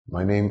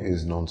My name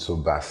is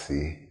Nonso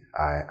Bassey.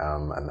 I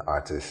am an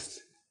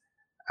artist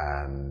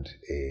and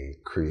a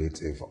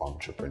creative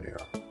entrepreneur.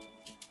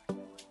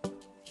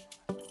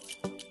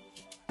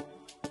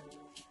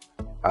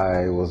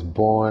 I was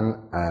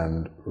born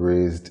and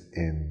raised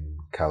in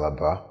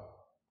Calabar,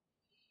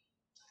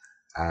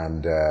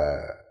 and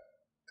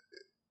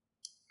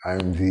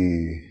I'm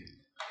the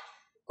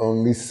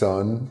only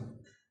son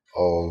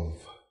of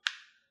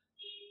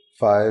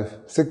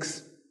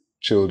six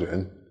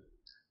children.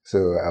 So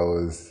I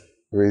was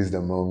raised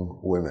among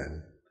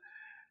women,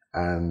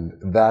 and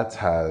that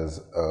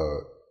has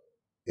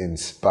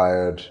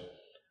inspired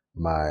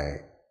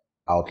my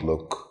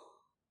outlook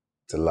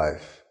to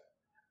life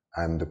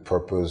and the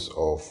purpose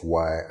of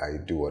why I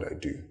do what I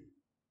do.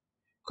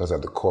 Because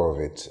at the core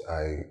of it,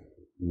 I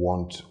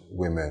want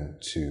women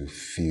to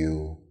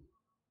feel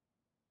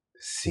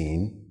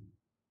seen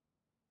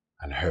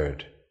and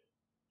heard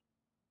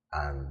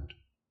and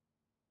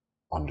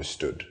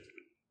understood.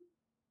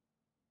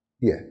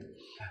 Yeah.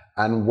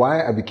 And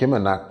why I became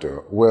an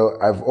actor? Well,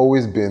 I've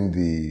always been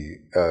the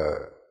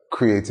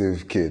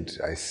creative kid.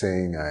 I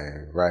sing,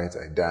 I write,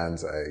 I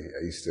dance. I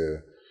used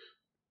to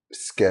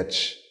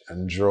sketch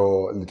and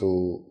draw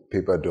little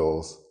paper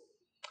dolls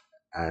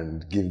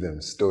and give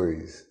them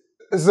stories.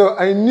 So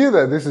I knew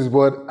that this is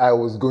what I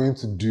was going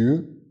to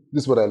do.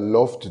 This is what I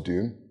love to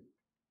do.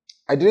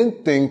 I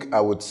didn't think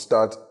I would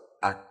start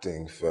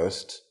acting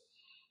first.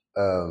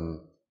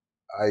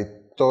 I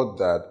thought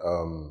that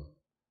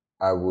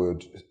I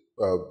would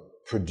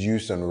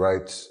produce and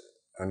write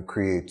and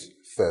create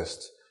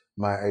first.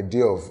 My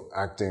idea of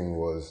acting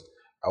was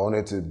I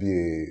wanted to be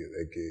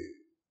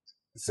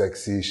a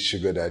sexy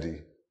sugar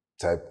daddy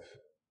type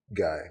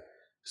guy.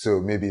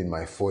 So maybe in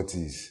my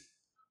 40s.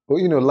 But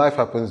you know, life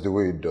happens the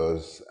way it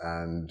does,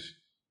 and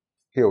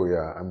here we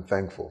are. I'm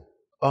thankful.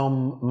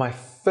 My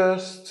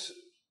first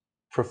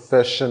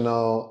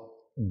professional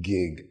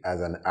gig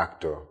as an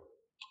actor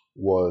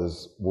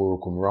was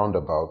Wurukum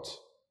Roundabout,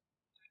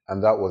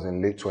 and that was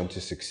in late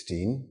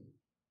 2016.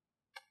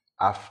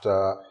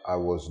 After I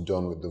was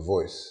done with The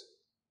Voice,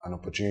 an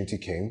opportunity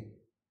came,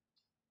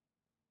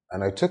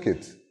 and I took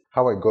it.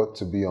 How I got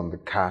to be on the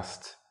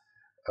cast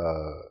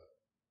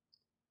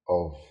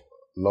of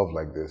Love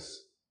Like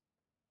This,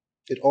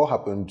 it all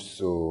happened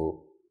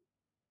so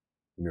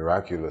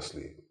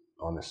miraculously,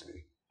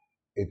 honestly.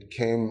 It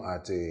came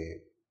at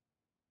a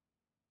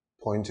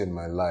point in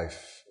my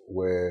life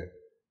where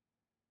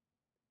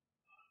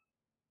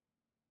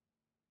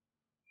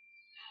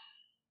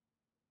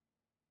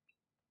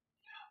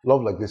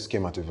Love Like This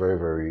came at a very,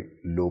 very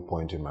low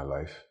point in my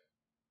life.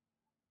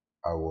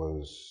 I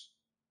was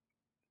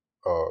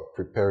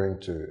preparing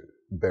to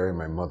bury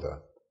my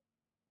mother,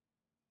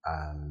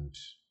 and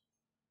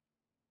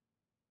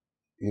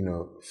you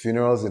know,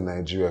 funerals in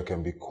Nigeria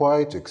can be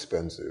quite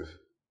expensive.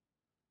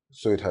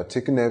 So it had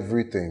taken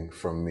everything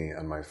from me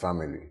and my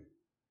family.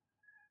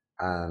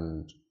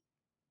 And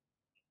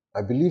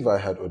I believe I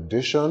had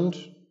auditioned.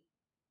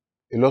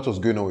 A lot was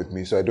going on with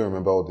me, so I don't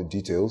remember all the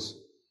details.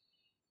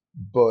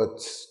 But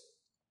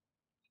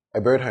I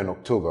buried her in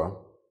October,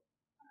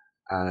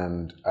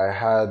 and I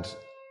had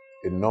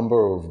a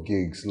number of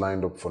gigs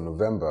lined up for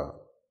November,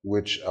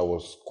 which I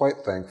was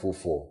quite thankful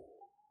for.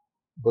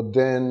 But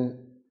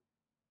then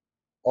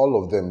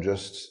all of them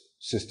just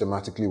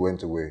systematically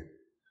went away.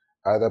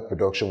 Either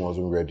production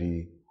wasn't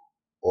ready,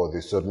 or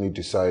they suddenly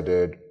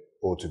decided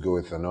to go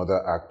with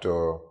another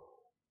actor,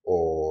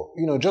 or,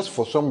 you know, just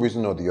for some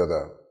reason or the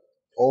other.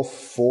 All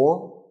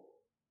four,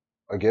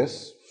 I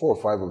guess, 4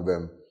 or 5 of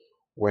them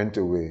went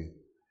away,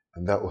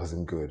 and that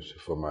wasn't good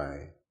for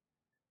my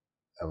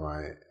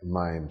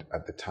mind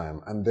at the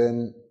time. And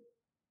then,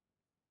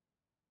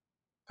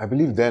 I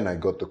believe then I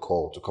got the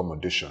call to come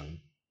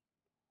audition,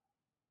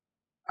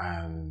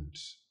 and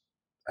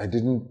I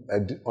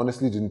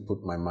honestly didn't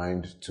put my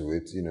mind to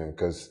it, you know,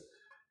 because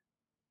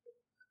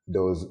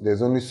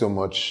there's only so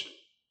much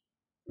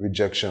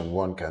rejection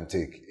one can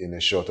take in a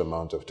short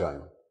amount of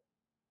time.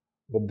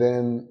 But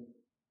then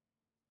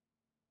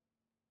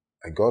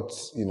I got,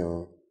 you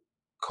know,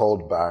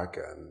 called back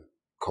and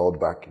called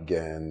back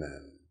again,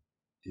 and,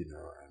 you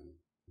know, and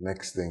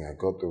next thing I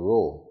got the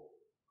role.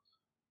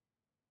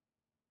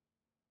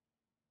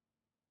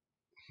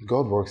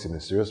 God works in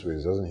mysterious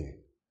ways, doesn't he?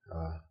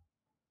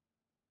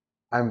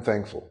 I'm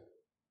thankful.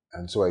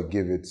 And so I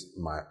give it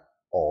my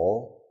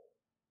all,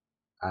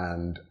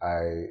 and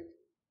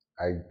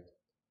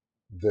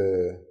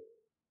the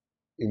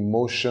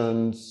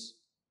emotions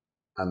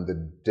and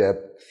the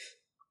depth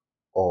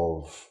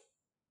of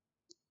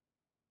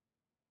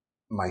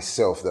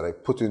myself that I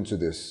put into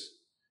this,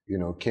 you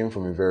know, came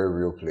from a very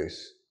real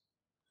place.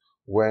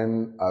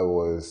 When I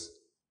was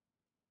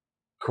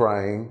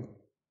crying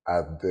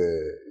at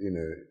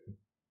the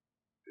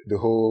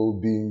whole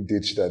being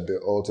ditched at the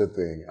altar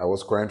thing, I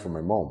was crying for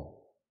my mom.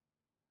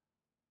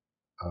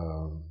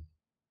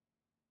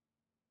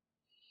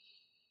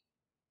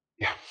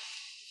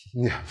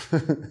 Yeah,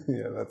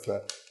 yeah, that's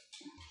that.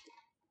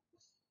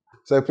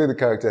 So I play the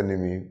character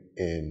Nimi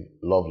in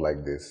Love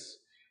Like This.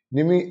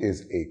 Nimi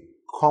is a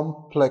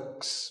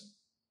complex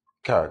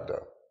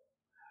character.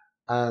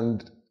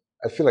 And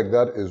I feel like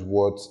that is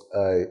what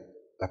I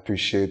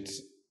appreciate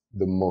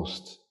the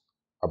most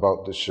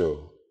about the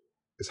show,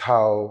 is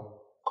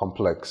how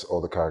complex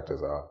all the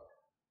characters are.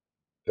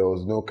 There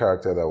was no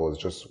character that was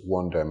just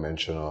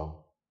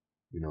one-dimensional.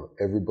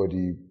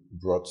 Everybody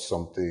brought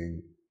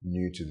something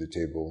new to the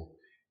table.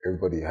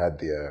 Everybody had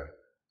their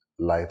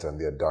light and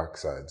their dark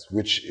sides,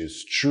 which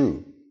is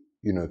true,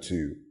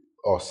 to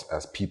us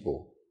as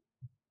people.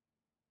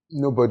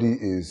 Nobody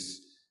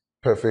is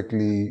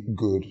perfectly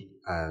good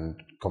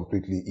and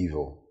completely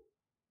evil,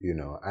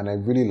 and I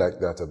really like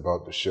that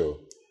about the show.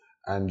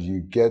 And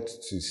you get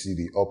to see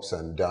the ups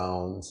and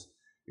downs.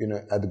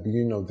 At the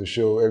beginning of the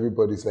show,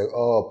 everybody's like,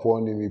 oh,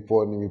 poor Nimi,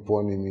 poor Nimi,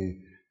 poor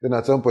Nimi. Then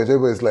at some point,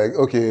 everybody's like,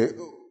 okay,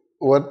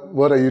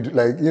 what are you,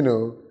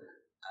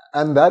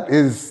 and that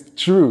is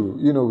true,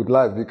 with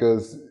life,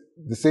 because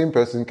the same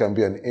person can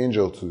be an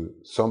angel to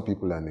some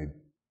people and a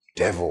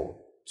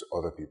devil to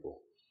other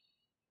people.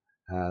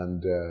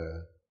 And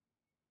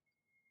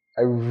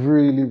I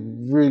really,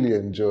 really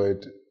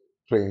enjoyed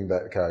playing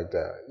that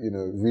character.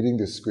 Reading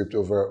the script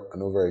over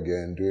and over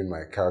again, doing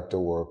my character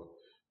work,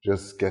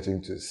 just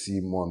getting to see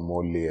more and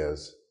more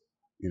layers,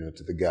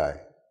 to the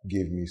guy,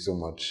 gave me so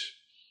much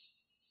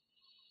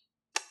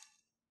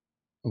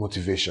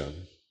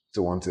motivation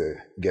to want to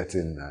get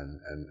in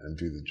and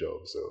do the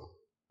job. So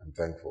I'm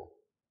thankful.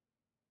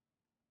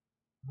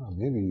 Oh,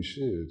 maybe you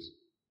should.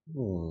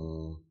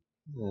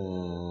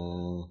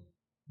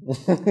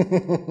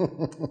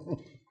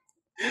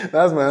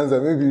 That's my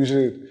answer. Maybe you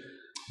should.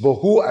 But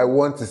who I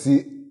want to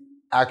see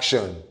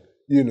action,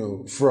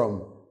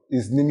 from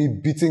is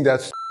Nimi beating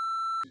that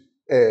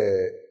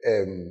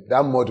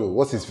that model.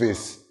 What's his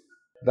face?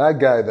 That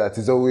guy that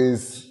is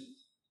always.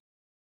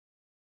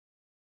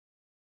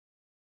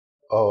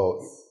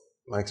 Oh,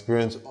 my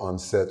experience on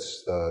set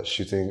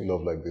shooting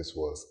Love Like This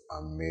was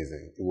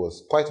amazing. It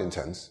was quite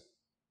intense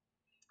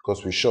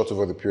because we shot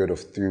over the period of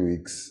 3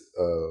 weeks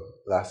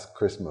last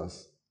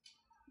Christmas.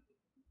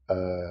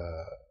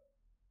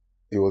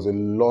 It was a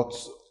lot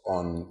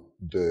on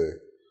the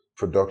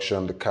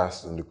production, the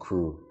cast, and the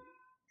crew,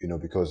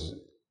 because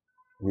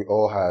we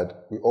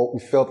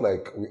felt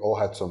like we all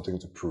had something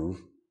to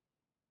prove.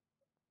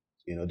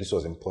 This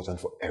was important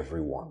for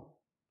everyone.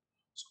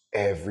 So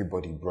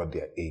everybody brought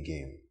their A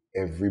game.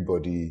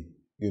 Everybody,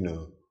 it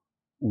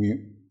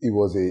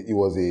was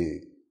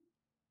a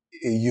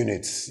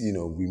unit.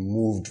 We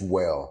moved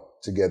well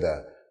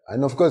together.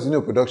 And of course,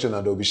 production,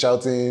 and they'll be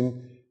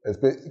shouting,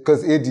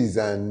 because ADs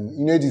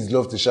and ADs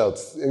love to shout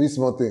every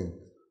small thing,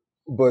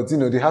 but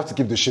they have to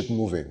keep the ship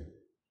moving.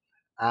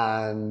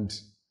 And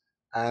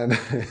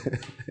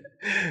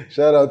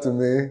shout out to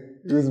me,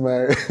 who's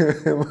my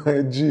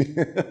my G.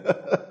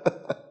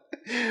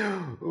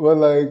 But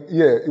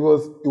it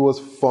was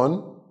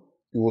fun.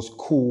 It was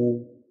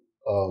cool.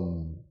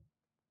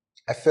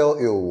 I fell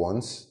ill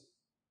once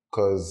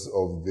because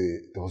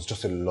there was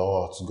just a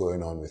lot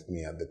going on with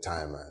me at the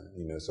time,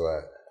 and so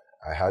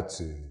I had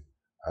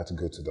to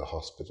go to the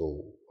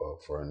hospital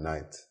for a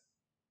night.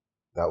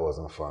 That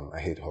wasn't fun. I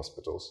hate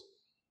hospitals.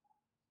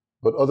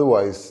 But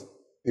otherwise,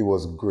 it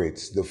was great.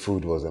 The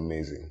food was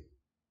amazing.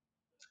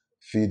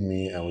 Feed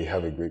me and we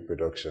have a great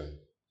production.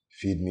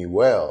 Feed me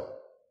well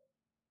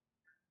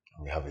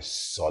and we have a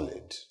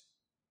solid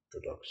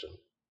production.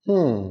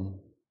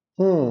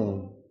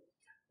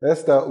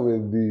 Let's start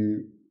with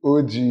the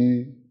OG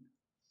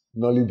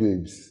Nolly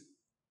babes.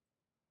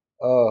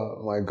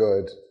 Oh my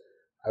God.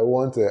 I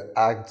want to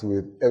act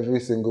with every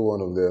single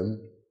one of them.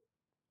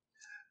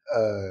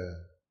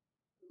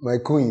 My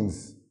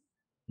queens,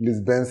 Liz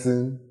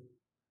Benson,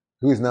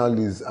 who is now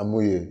Liz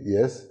Amoye,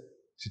 yes?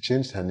 She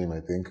changed her name,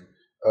 I think.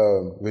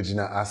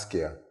 Regina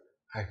Askia.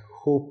 I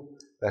hope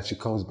that she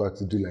comes back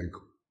to do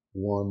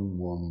one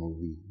more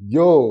movie.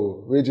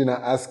 Yo, Regina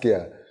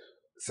Askia,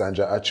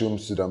 Sandra Achum,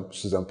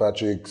 Susan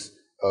Patricks,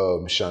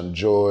 Sean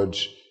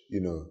George,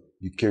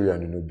 Ukeri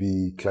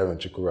Anunobi, Clarion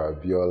Chikura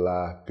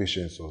Abiola,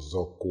 Patience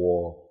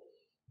Ozokwo,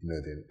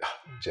 then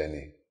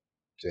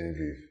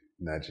Genevieve,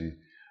 Naji,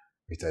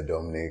 Rita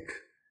Dominic,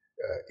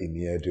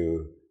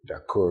 Iniedo,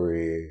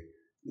 Dakore,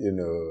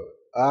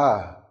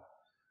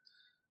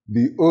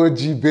 the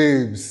OG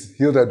babes,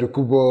 Hilda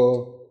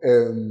Dokubo,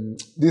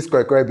 this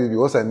cry baby,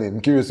 what's her name?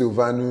 Kiri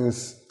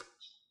Silvanus,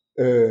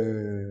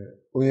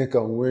 Onyeka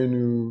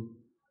Nwenu.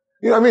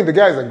 The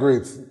guys are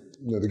great.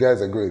 The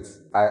guys are great.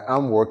 I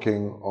am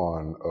working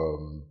on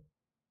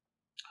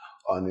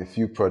a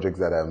few projects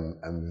that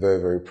I'm very,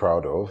 very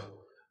proud of.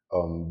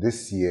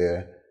 This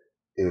year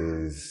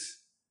is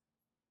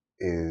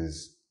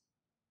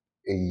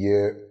a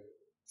year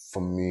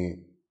for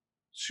me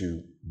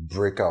to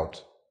break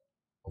out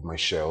of my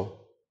shell.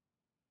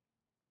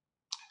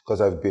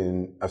 Because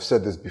I've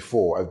said this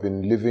before, I've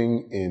been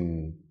living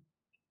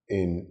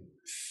in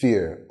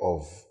fear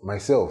of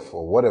myself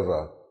or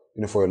whatever,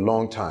 for a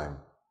long time.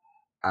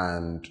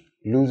 And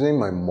losing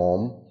my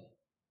mom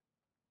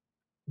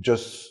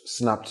just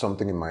snapped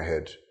something in my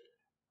head.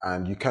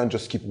 And you can't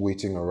just keep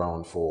waiting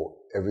around for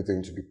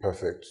everything to be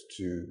perfect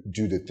to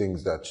do the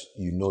things that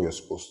you know you're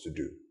supposed to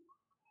do.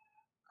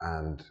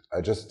 And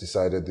I just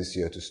decided this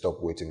year to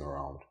stop waiting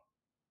around.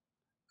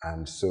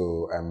 And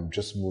so I'm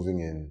just moving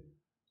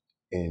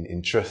in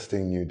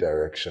interesting new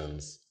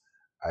directions.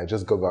 I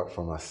just got back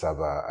from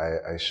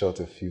Asaba. I shot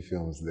a few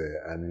films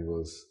there, and it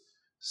was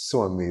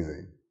so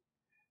amazing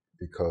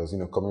because,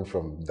 coming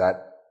from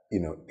that,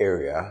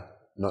 area,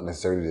 not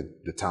necessarily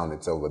the town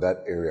itself, but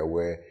that area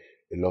where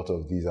a lot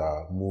of these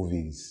are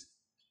movies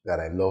that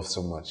I love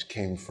so much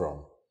came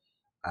from,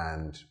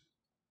 and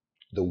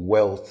the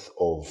wealth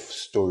of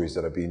stories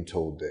that are being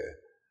told there,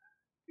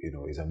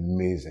 is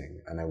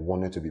amazing. And I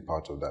wanted to be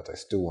part of that. I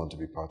still want to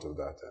be part of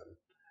that.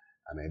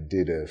 And I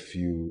did a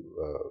few,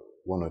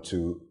 one or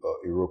two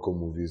Iroko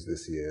movies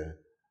this year.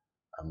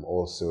 I'm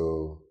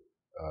also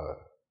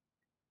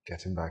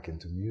getting back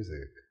into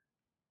music.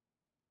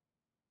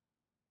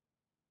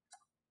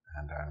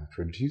 And I'm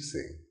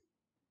producing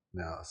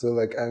now. So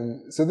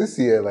this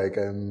year,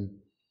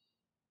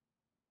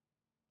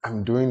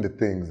 I'm doing the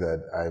things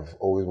that I've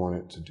always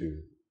wanted to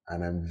do.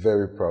 And I'm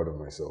very proud of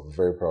myself,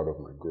 very proud of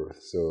my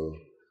growth. So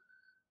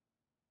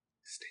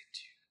stay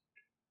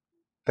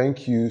tuned.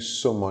 Thank you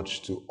so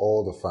much to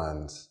all the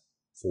fans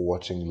for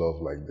watching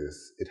Love Like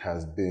This. It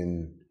has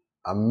been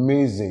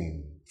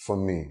amazing for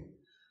me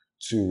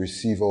to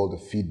receive all the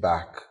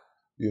feedback,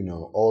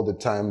 all the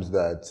times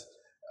that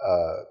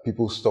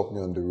people stop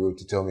me on the road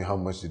to tell me how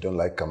much they don't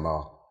like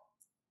Kamal.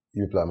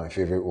 You people are my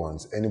favorite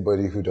ones.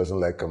 Anybody who doesn't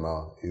like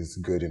Kamal is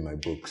good in my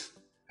books.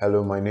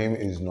 Hello, my name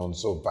is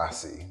Nonso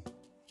Bassey.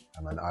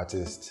 I'm an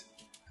artist,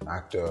 an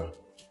actor,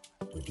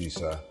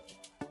 producer,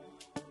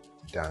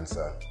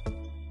 dancer,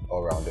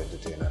 all-round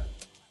entertainer,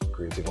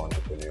 creative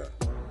entrepreneur.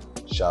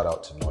 Shout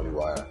out to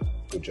Nollywire.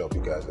 Good job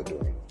you guys are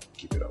doing.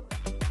 Keep it up.